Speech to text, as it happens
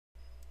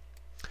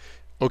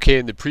Okay,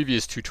 in the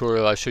previous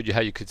tutorial I showed you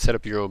how you could set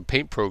up your own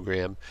paint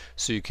program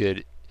so you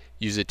could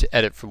use it to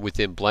edit from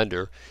within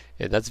Blender,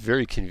 and that's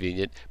very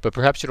convenient. But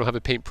perhaps you don't have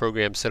a paint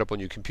program set up on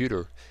your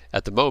computer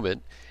at the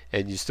moment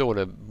and you still want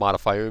to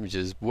modify your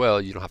images. Well,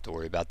 you don't have to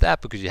worry about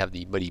that because you have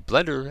the mighty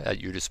Blender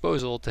at your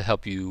disposal to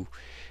help you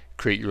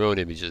create your own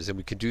images, and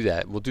we can do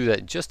that. We'll do that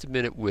in just a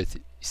minute with,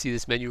 you see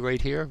this menu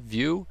right here,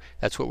 View?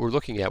 That's what we're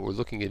looking at. We're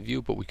looking at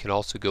View, but we can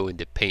also go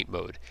into Paint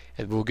mode,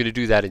 and we're going to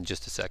do that in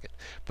just a second.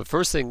 But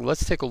first thing,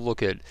 let's take a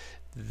look at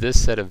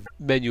this set of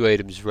menu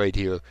items right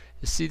here.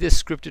 You see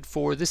this scripted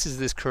for? This is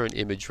this current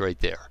image right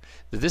there.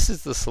 This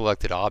is the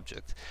selected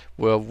object.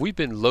 Well, we've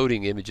been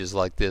loading images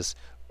like this,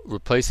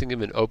 replacing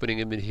them and opening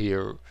them in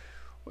here,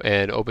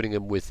 and opening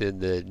them within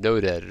the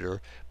node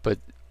editor, but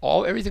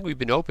everything we've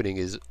been opening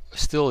is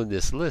still in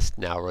this list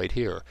now right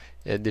here.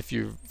 And if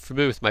you're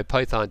familiar with my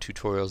Python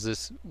tutorials,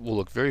 this will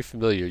look very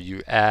familiar.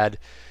 You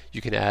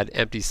can add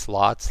empty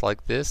slots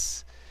like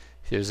this.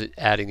 Here's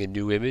adding a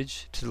new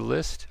image to the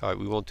list. Alright,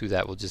 we won't do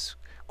that. We'll just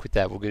quit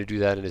that. We're going to do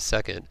that in a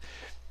second.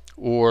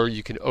 Or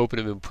you can open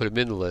them and put them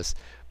in the list.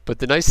 But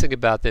the nice thing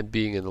about them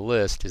being in the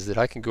list is that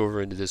I can go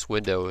over into this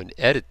window and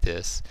edit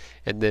this,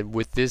 and then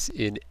with this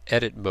in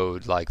edit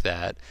mode like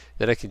that,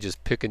 then I can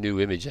just pick a new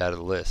image out of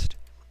the list.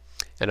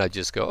 And I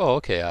just go, oh,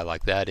 okay, I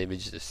like that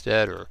image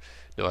instead, or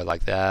no, I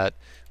like that.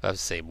 I have the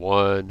same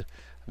one,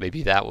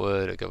 maybe that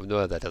one. I go,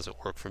 no, that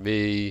doesn't work for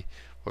me.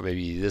 Or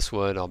maybe this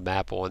one, I'll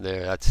map on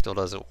there. That still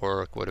doesn't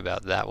work. What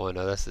about that one?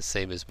 Oh, that's the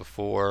same as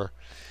before.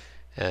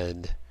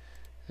 And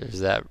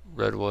there's that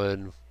red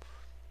one.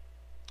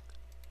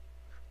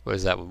 What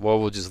is that one? Well,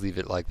 we'll just leave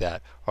it like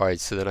that. All right,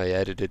 so then I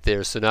edit it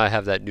there. So now I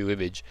have that new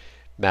image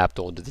mapped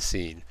onto the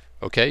scene.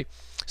 Okay,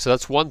 so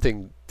that's one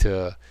thing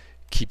to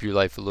keep your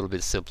life a little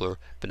bit simpler.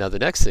 But now the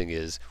next thing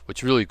is,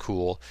 what's really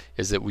cool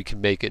is that we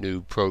can make a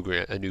new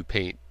program, a new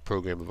paint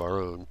program of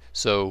our own.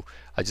 So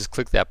I just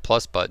click that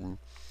plus button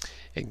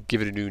and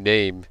give it a new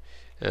name,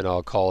 and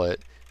I'll call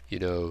it, you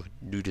know,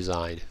 New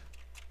Design.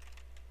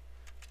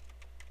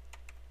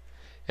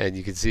 And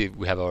you can see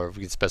we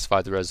can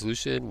specify the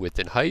resolution, width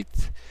and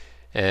height,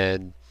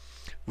 and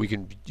we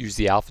can use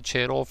the alpha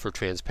channel for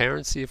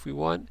transparency if we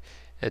want,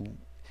 and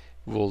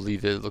we'll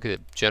leave it, look at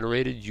it,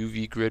 generated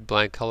UV grid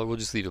blank color. We'll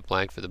just leave it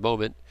blank for the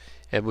moment,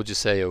 and we'll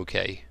just say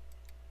OK.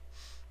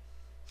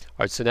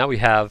 Alright, so now we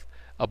have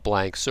a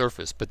blank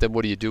surface, but then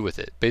what do you do with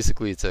it?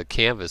 Basically it's a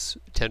canvas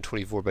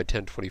 1024 by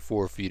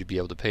 1024 for you to be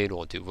able to paint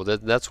onto. Well,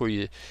 that's where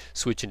you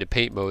switch into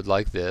paint mode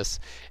like this,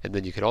 and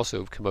then you can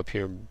also come up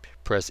here and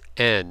press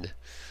N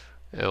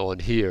on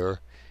here,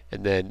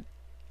 and then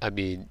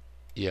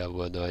yeah,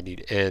 well, no, I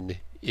need N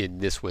in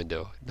this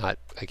window, not,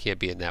 I can't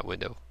be in that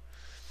window.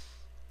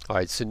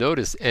 Alright, so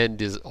notice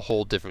end is a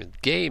whole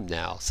different game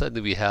now.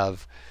 Suddenly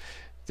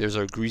there's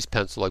our grease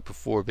pencil like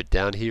before, but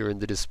down here in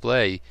the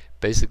display,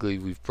 basically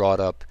we've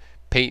brought up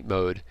paint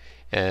mode,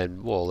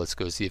 and well, let's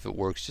go see if it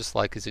works just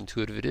like as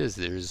intuitive it is.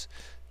 There's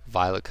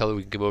violet color.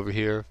 We can come over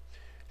here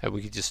and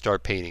we can just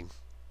start painting.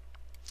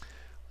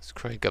 Let's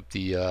crank up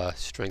the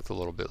strength a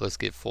little bit. Let's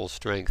get full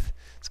strength.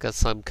 It's got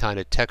some kind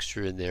of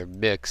texture in there,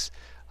 mix.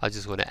 I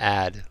just want to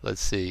add,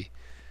 let's see.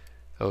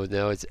 Oh,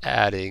 now it's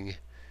adding.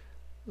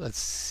 Let's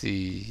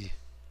see.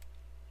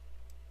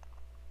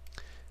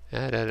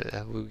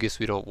 I guess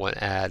we don't want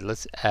add.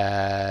 Let's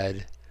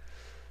add.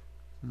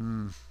 I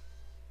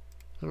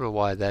don't know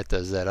why that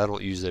does that. I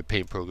don't use their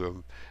paint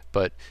program,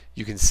 but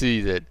you can see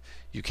that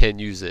you can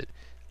use it.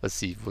 Let's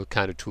see what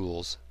kind of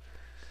tools.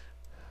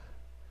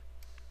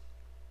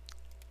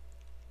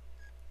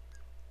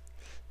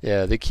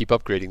 Yeah, they keep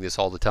upgrading this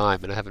all the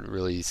time, and I haven't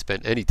really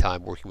spent any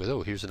time working with.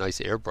 Oh, here's a nice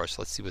airbrush.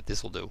 Let's see what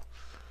this will do.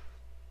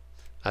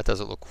 That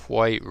doesn't look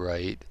quite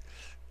right.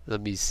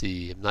 Let me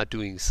see. I'm not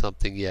doing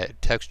something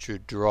yet. Texture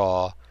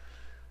draw.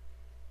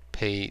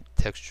 Paint.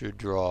 Texture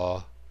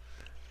draw.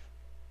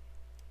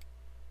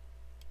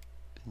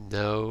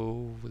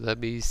 No. Let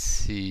me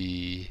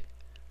see.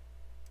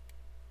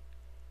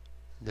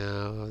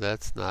 No,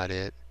 that's not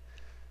it.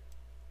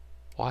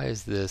 Why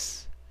is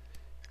this?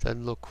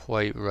 Doesn't look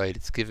quite right.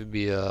 It's giving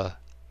me a.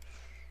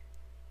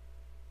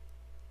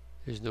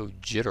 There's no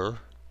jitter.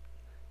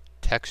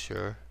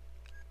 Texture.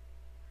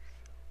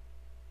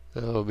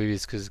 Oh, maybe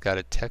it's because it's got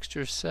a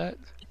texture set?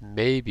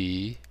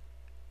 Maybe.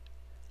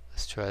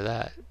 Let's try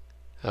that.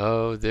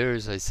 Oh,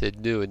 I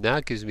said new, and now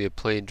it gives me a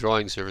plain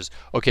drawing surface.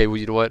 Okay, well,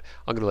 you know what?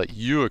 I'm going to let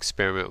you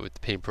experiment with the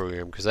paint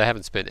program because I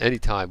haven't spent any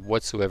time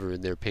whatsoever in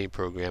their paint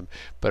program.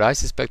 But I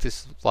suspect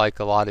this, like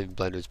a lot in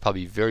Blender, is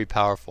probably very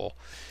powerful.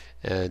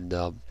 And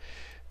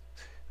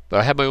but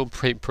I have my own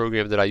paint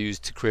program that I use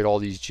to create all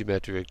these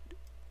geometric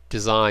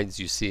designs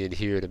you see in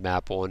here to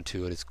map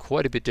onto, and it's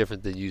quite a bit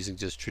different than using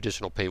just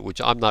traditional paint, which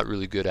I'm not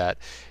really good at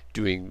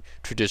doing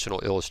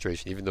traditional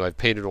illustration. Even though I've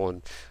painted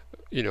on,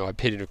 I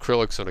painted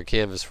acrylics on a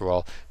canvas for a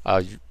while,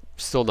 I'm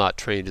still not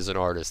trained as an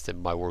artist,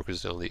 and my work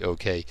is only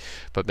okay.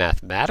 But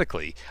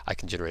mathematically, I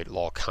can generate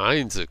all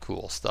kinds of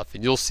cool stuff,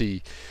 and you'll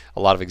see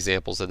a lot of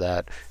examples of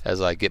that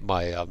as I get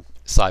my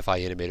Sci-Fi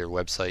Animator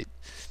website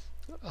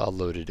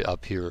loaded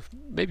up here,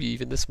 maybe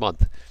even this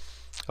month.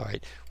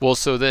 Alright, well,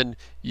 so then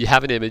you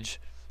have an image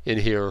in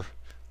here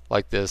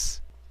like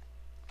this.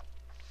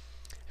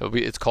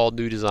 It's called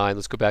New Design.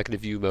 Let's go back into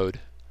View mode.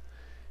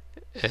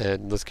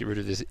 And let's get rid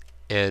of this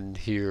N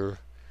here.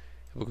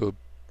 We'll go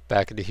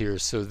back into here.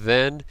 So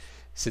then,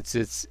 since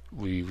it's,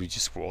 we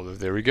just, well,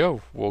 there we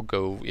go. We'll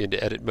go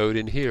into Edit mode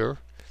in here.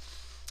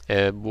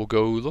 And we'll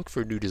go look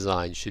for New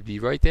Design. Should be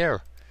right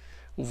there.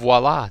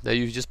 Voila! Now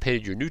you've just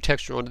painted your new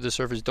texture onto the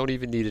surface. Don't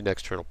even need an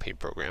external paint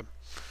program.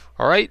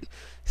 Alright?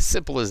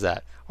 Simple as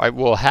that. Alright,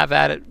 well, have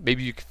at it.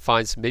 Maybe you can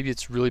find some, maybe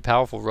it's really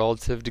powerful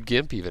relative to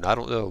GIMP even. I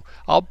don't know.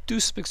 I'll do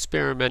some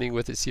experimenting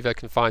with it, see if I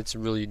can find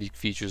some really unique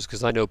features,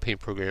 because I know paint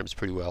programs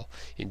pretty well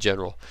in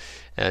general.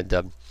 And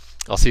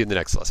I'll see you in the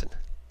next lesson.